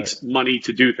it takes money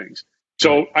to do things.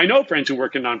 So I know friends who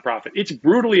work in nonprofit. It's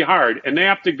brutally hard, and they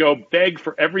have to go beg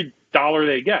for every dollar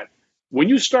they get. When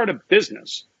you start a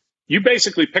business, you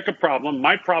basically pick a problem.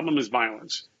 My problem is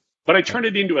violence, but I turn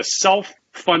it into a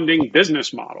self-funding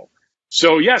business model.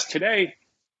 So yes, today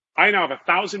I now have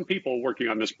 1,000 people working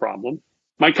on this problem.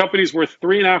 My company's worth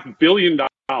 $3.5 billion.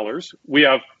 We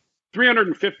have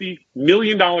 $350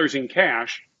 million in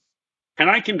cash, and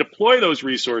I can deploy those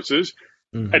resources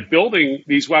at building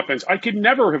these weapons. I could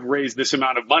never have raised this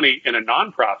amount of money in a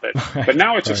nonprofit, but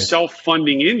now it's a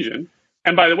self-funding engine.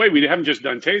 And by the way, we haven't just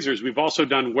done tasers. We've also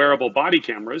done wearable body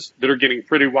cameras that are getting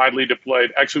pretty widely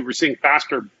deployed. Actually, we're seeing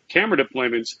faster camera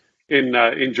deployments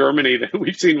in Germany than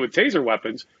we've seen with taser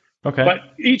weapons. Okay. But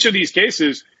each of these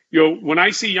cases, when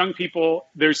I see young people,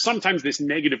 there's sometimes this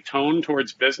negative tone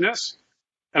towards business.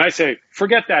 And I say,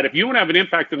 forget that. If you want to have an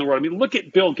impact in the world, look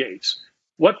at Bill Gates.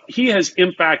 What he has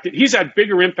impacted, he's had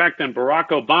bigger impact than Barack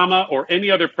Obama or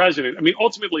any other president.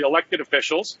 Ultimately, elected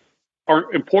officials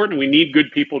are important. We need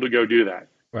good people to go do that.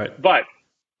 Right. But,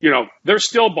 they're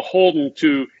still beholden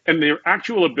to, and their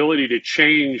actual ability to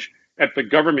change at the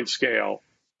government scale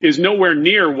is nowhere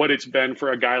near what it's been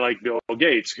for a guy like Bill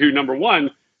Gates, who, number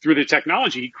one, through the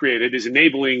technology he created, is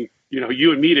enabling,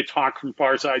 you and me to talk from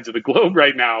far sides of the globe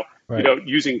right now,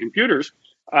 using computers.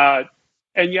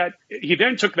 And yet he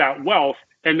then took that wealth,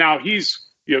 and now he's,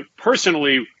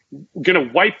 personally going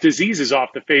to wipe diseases off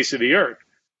the face of the earth.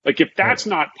 Like, if that's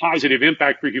not positive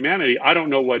impact for humanity, I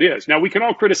don't know what is. Now, we can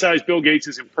all criticize Bill Gates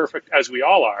as imperfect, as we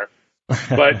all are.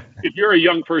 But if you're a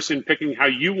young person picking how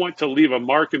you want to leave a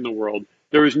mark in the world,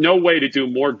 there is no way to do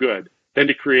more good than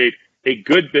to create a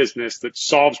good business that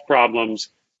solves problems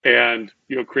and,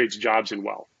 creates jobs and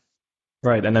wealth.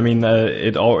 Right, and I mean,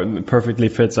 it all perfectly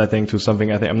fits, I think, to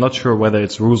something. I'm not sure whether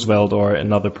it's Roosevelt or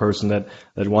another person that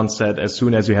once said, as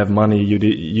soon as you have money,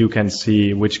 you can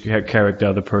see which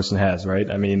character the person has, right?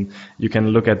 I mean, you can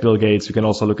look at Bill Gates, you can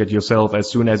also look at yourself. As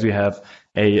soon as you have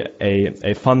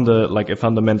a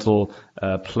fundamental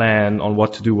plan on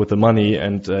what to do with the money,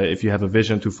 and if you have a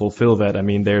vision to fulfill that, I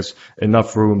mean, there's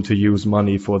enough room to use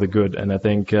money for the good. And I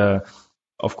think.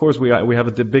 Of course, we have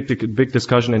a big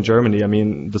discussion in Germany. I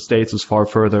mean, the States is far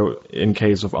further in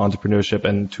case of entrepreneurship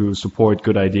and to support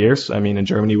good ideas. I mean, in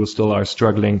Germany, we still are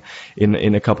struggling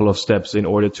in a couple of steps in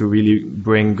order to really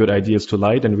bring good ideas to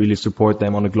light and really support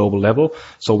them on a global level.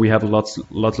 So we have lots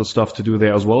of stuff to do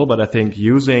there as well. But I think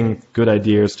using good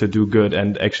ideas to do good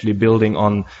and actually building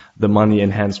on the money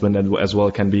enhancement as well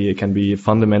can be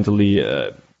fundamentally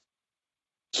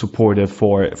supportive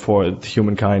for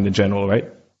humankind in general,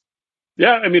 right?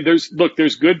 Yeah, I mean, there's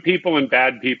good people and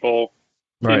bad people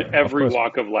in every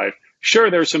walk of life.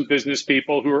 Sure, there's some business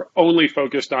people who are only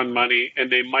focused on money, and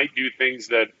they might do things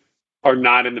that are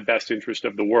not in the best interest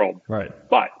of the world. Right.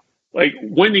 But like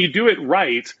when you do it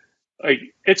right, like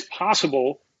it's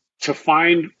possible to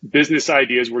find business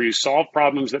ideas where you solve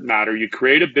problems that matter. You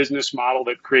create a business model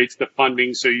that creates the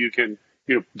funding so you can,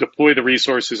 deploy the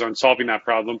resources on solving that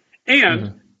problem,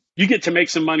 and you get to make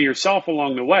some money yourself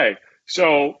along the way.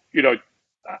 So,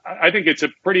 I think it's a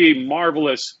pretty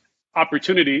marvelous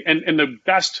opportunity. And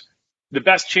the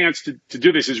best chance to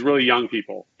do this is really young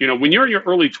people. When you're in your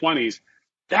early 20s,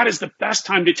 that is the best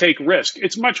time to take risk.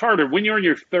 It's much harder when you're in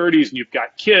your 30s and you've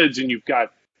got kids and you've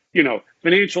got,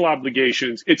 financial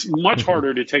obligations. It's much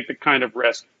harder to take the kind of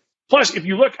risk. Plus, if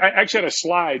you look, I actually had a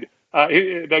slide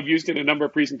that I've used in a number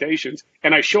of presentations,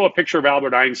 and I show a picture of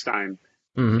Albert Einstein.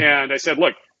 And I said,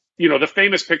 look, the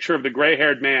famous picture of the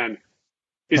gray-haired man.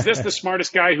 Is this the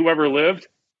smartest guy who ever lived?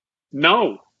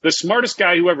 No. The smartest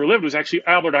guy who ever lived was actually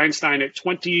Albert Einstein at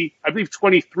 23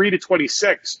 to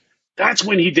 26. That's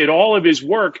when he did all of his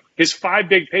work. His 5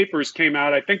 big papers came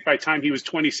out, I think, by the time he was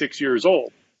 26 years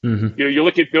old. You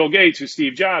look at Bill Gates or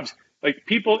Steve Jobs, like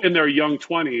people in their young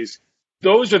 20s,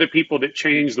 those are the people that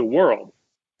change the world.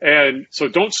 And so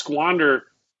don't squander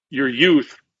your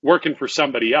youth working for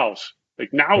somebody else.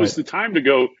 Like now is the time to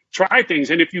go try things.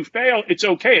 And if you fail, it's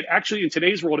okay. It actually, in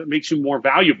today's world, it makes you more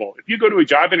valuable. If you go to a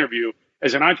job interview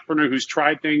as an entrepreneur who's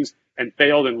tried things and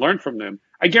failed and learned from them,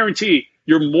 I guarantee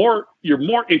you're more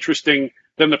interesting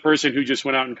than the person who just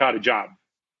went out and caught a job.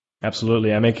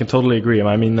 Absolutely. I can totally agree.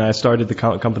 I mean, I started the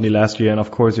company last year, and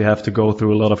of course you have to go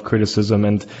through a lot of criticism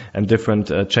and different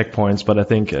checkpoints. But I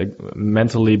think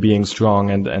mentally being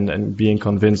strong and being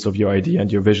convinced of your idea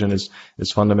and your vision is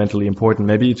fundamentally important.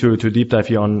 Maybe to deep dive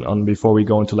here on before we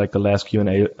go into like the last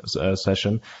Q&A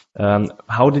session.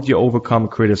 How did you overcome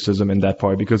criticism in that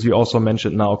part? Because you also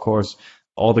mentioned now, of course,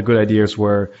 all the good ideas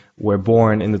were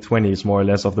born in the 20s, more or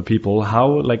less, of the people.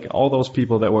 How, like all those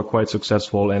people that were quite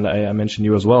successful, and I mentioned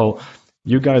you as well,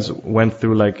 you guys went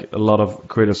through like a lot of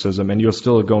criticism, and you're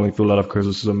still going through a lot of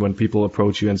criticism when people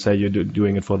approach you and say you're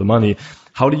doing it for the money.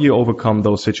 How do you overcome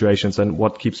those situations, and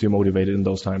what keeps you motivated in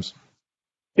those times?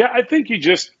 Yeah, I think you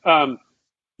just,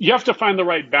 you have to find the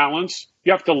right balance.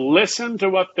 You have to listen to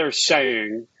what they're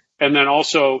saying, and then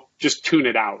also just tune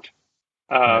it out.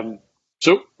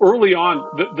 So early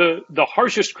on, the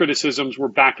harshest criticisms were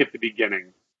back at the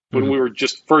beginning when we were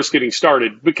just first getting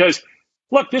started. Because,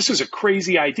 look, this is a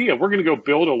crazy idea. We're going to go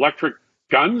build electric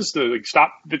guns to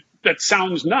stop. That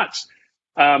sounds nuts.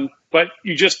 But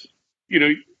you just,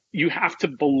 you have to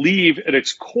believe at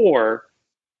its core.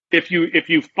 If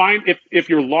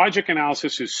your logic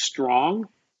analysis is strong,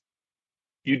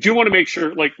 you do want to make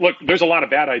sure, like, look, there's a lot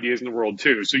of bad ideas in the world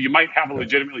too. So you might have a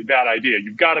legitimately bad idea.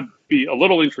 You've got to be a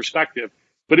little introspective.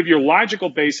 But if your logical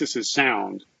basis is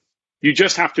sound, you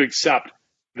just have to accept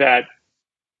that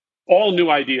all new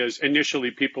ideas,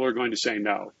 initially, people are going to say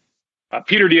no.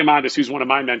 Peter Diamandis, who's one of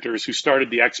my mentors, who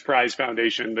started the X Prize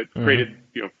Foundation that created,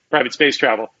 private space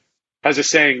travel, has a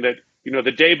saying that,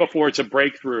 the day before it's a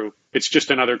breakthrough, it's just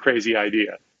another crazy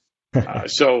idea.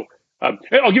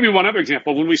 I'll give you one other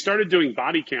example. When we started doing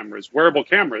body cameras, wearable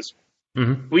cameras,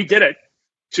 we did it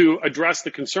to address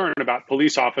the concern about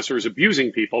police officers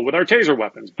abusing people with our taser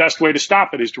weapons. Best way to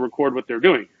stop it is to record what they're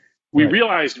doing. We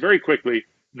realized very quickly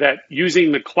that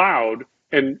using the cloud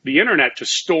and the internet to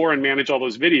store and manage all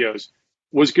those videos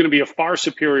was going to be a far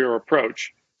superior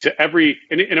approach to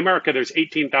in America, there's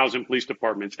 18,000 police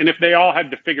departments. And if they all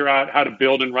had to figure out how to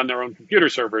build and run their own computer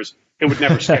servers, it would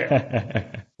never scale.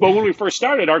 But when we first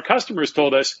started, our customers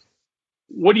told us,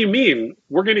 what do you mean?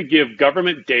 We're going to give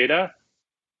government data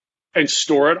and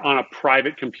store it on a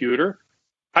private computer?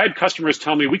 I had customers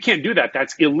tell me, we can't do that.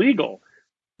 That's illegal.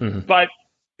 But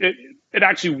it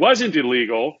actually wasn't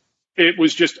illegal. It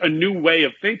was just a new way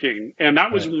of thinking. And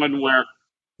that was one where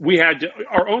we had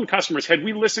our own customers. Had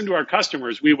we listened to our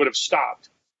customers, we would have stopped.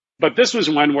 But this was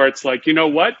one where it's like, you know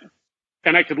what?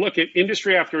 And I could look at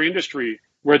industry after industry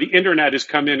where the internet has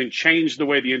come in and changed the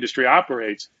way the industry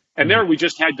operates. And there we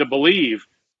just had to believe,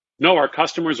 no, our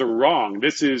customers are wrong.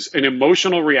 This is an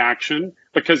emotional reaction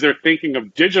because they're thinking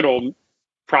of digital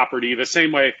property the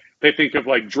same way they think of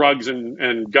like drugs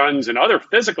and guns and other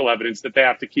physical evidence that they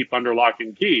have to keep under lock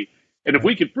and key. And if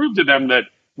we could prove to them that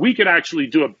we could actually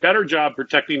do a better job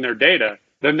protecting their data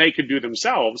than they could do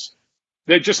themselves,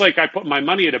 that just like I put my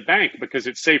money at a bank because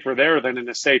it's safer there than in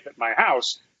a safe at my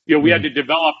house, we had to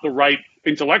develop the right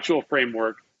intellectual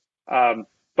framework.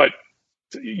 But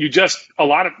a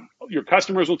lot of your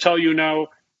customers will tell you no.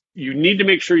 You need to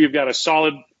make sure you've got a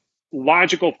solid,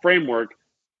 logical framework.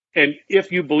 And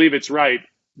if you believe it's right,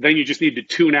 then you just need to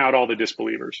tune out all the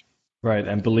disbelievers. Right,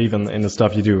 and believe in the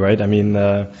stuff you do, right? I mean,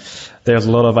 there's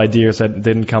a lot of ideas that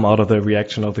didn't come out of the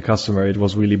reaction of the customer. It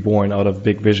was really born out of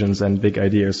big visions and big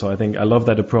ideas. So I think I love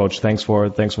that approach. Thanks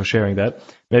for sharing that.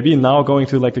 Maybe now going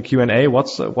to like the Q&A.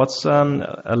 What's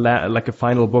like a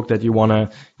final book that you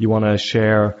wanna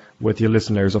share with your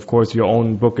listeners? Of course, your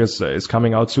own book is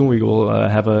coming out soon. We will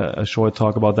have a short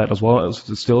talk about that as well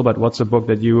still. But what's a book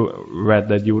that you read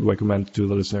that you would recommend to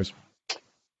the listeners?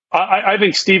 I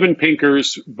think Steven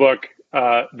Pinker's book,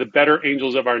 The Better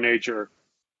Angels of Our Nature,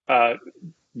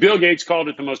 Bill Gates called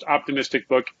it the most optimistic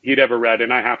book he'd ever read,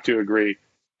 and I have to agree.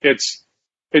 It's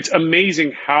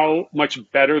amazing how much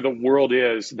better the world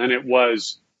is than it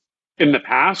was in the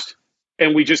past,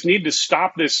 and we just need to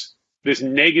stop this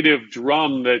negative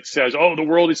drum that says, oh, the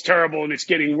world is terrible and it's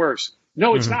getting worse.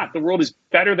 No, it's not. The world is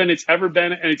better than it's ever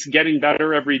been, and it's getting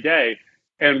better every day.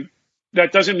 And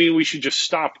that doesn't mean we should just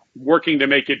stop working to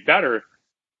make it better.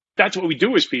 That's what we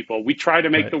do as people. We try to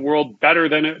make the world better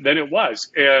than it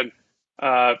was. And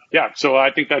so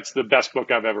I think that's the best book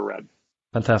I've ever read.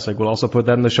 Fantastic. We'll also put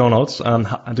that in the show notes.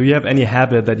 Do you have any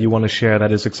habit that you want to share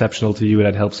that is exceptional to you,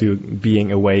 that helps you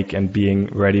being awake and being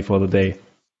ready for the day?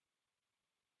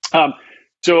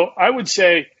 So I would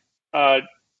say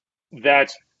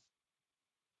that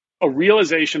a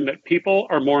realization that people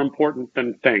are more important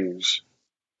than things.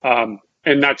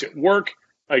 And that's at work.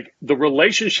 Like the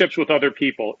relationships with other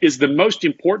people is the most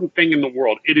important thing in the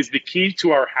world. It is the key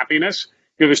to our happiness.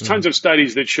 There's tons of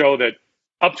studies that show that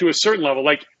up to a certain level,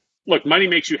 like, look, money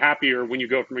makes you happier when you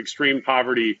go from extreme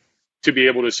poverty to be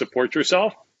able to support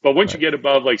yourself. But once you get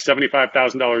above like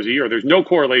 $75,000 a year, there's no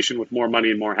correlation with more money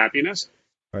and more happiness.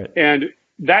 Right. And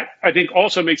that I think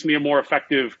also makes me a more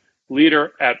effective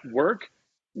leader at work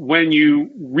when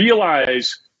you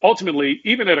realize ultimately,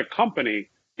 even at a company,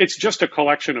 it's just a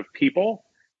collection of people.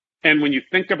 And when you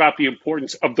think about the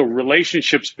importance of the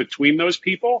relationships between those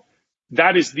people,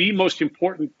 that is the most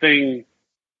important thing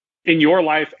in your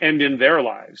life and in their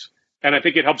lives. And I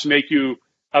think it helps make you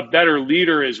a better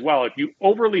leader as well. If you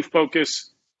overly focus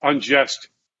on just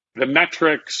the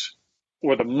metrics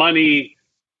or the money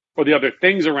or the other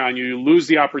things around you, you lose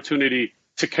the opportunity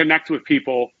to connect with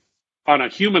people on a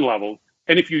human level.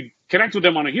 And if you connect with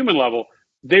them on a human level,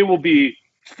 they will be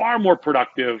far more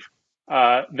productive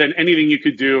than anything you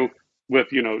could do with,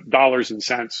 dollars and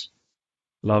cents.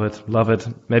 Love it.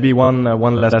 Maybe one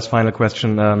last final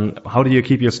question. How do you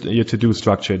keep your to-do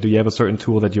structure? Do you have a certain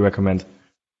tool that you recommend?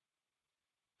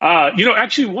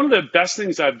 Actually, one of the best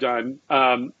things I've done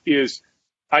is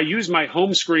I use my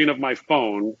home screen of my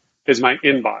phone as my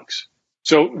inbox.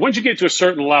 So once you get to a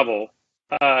certain level,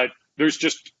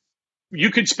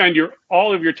 you could spend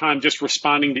all of your time just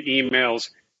responding to emails.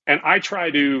 And I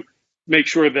try to make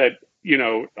sure that,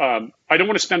 I don't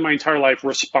want to spend my entire life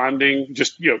responding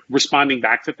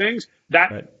back to things.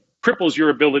 That cripples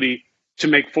your ability to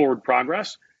make forward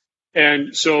progress.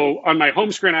 And so on my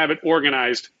home screen, I have it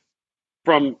organized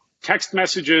from text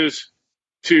messages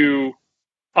to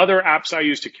other apps I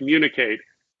use to communicate.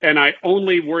 And I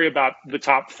only worry about the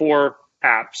top 4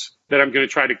 apps that I'm going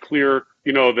to try to clear,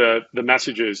 the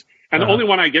messages. And the only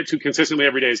one I get to consistently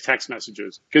every day is text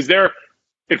messages, because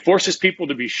it forces people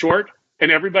to be short, and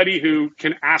everybody who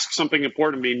can ask something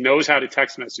important to me knows how to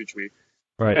text message me.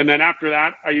 Right. And then after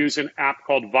that, I use an app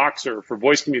called Voxer for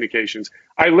voice communications.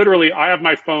 I have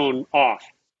my phone off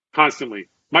constantly.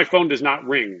 My phone does not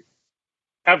ring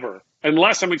ever.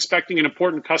 Unless I'm expecting an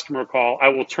important customer call, I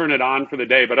will turn it on for the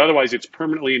day, but otherwise it's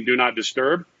permanently in do not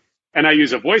disturb. And I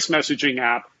use a voice messaging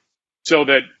app so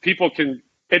that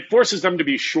it forces them to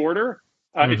be shorter.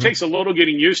 It takes a little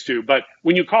getting used to, but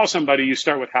when you call somebody, you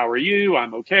start with, how are you?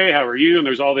 I'm okay. How are you? And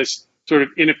there's all this sort of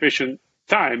inefficient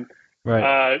time.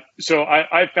 Right. So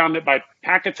I found that by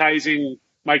packetizing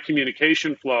my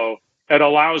communication flow, it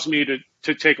allows me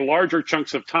to take larger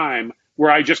chunks of time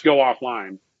where I just go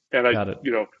offline. And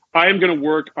I am going to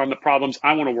work on the problems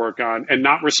I want to work on and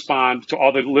not respond to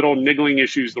all the little niggling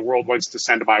issues the world wants to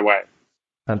send my way.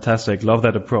 Fantastic. Love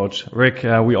that approach. Rick,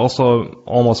 we also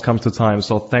almost come to time,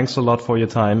 so thanks a lot for your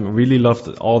time. Really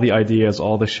loved all the ideas,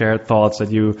 all the shared thoughts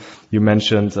that you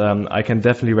mentioned. I can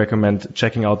definitely recommend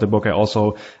checking out the book. I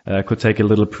also could take a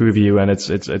little preview, and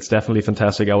it's definitely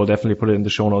fantastic. I will definitely put it in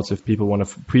the show notes if people want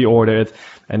to pre-order it.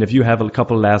 And if you have a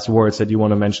couple last words that you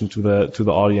want to mention to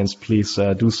the audience, please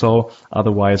do so.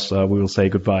 Otherwise, we will say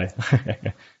goodbye.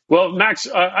 Well, Max,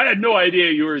 I had no idea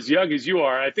you were as young as you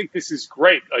are. I think this is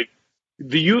great. Like,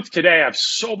 the youth today have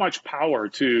so much power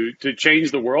to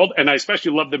change the world. And I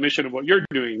especially love the mission of what you're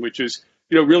doing, which is,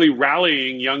 really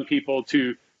rallying young people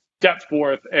to step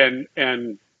forth and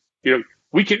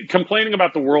complaining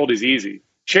about the world is easy.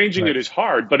 Changing it is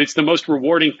hard, but it's the most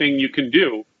rewarding thing you can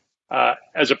do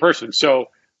as a person. So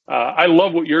I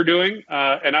love what you're doing.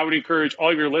 And I would encourage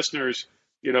all of your listeners,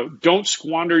 don't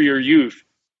squander your youth.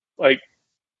 Like,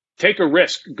 take a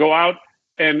risk, go out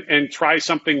and try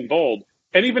something bold.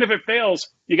 And even if it fails,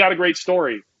 you got a great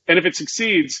story. And if it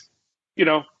succeeds,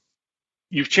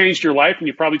 you've changed your life, and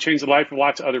you've probably changed the life of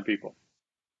lots of other people.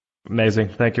 Amazing.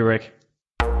 Thank you, Rick.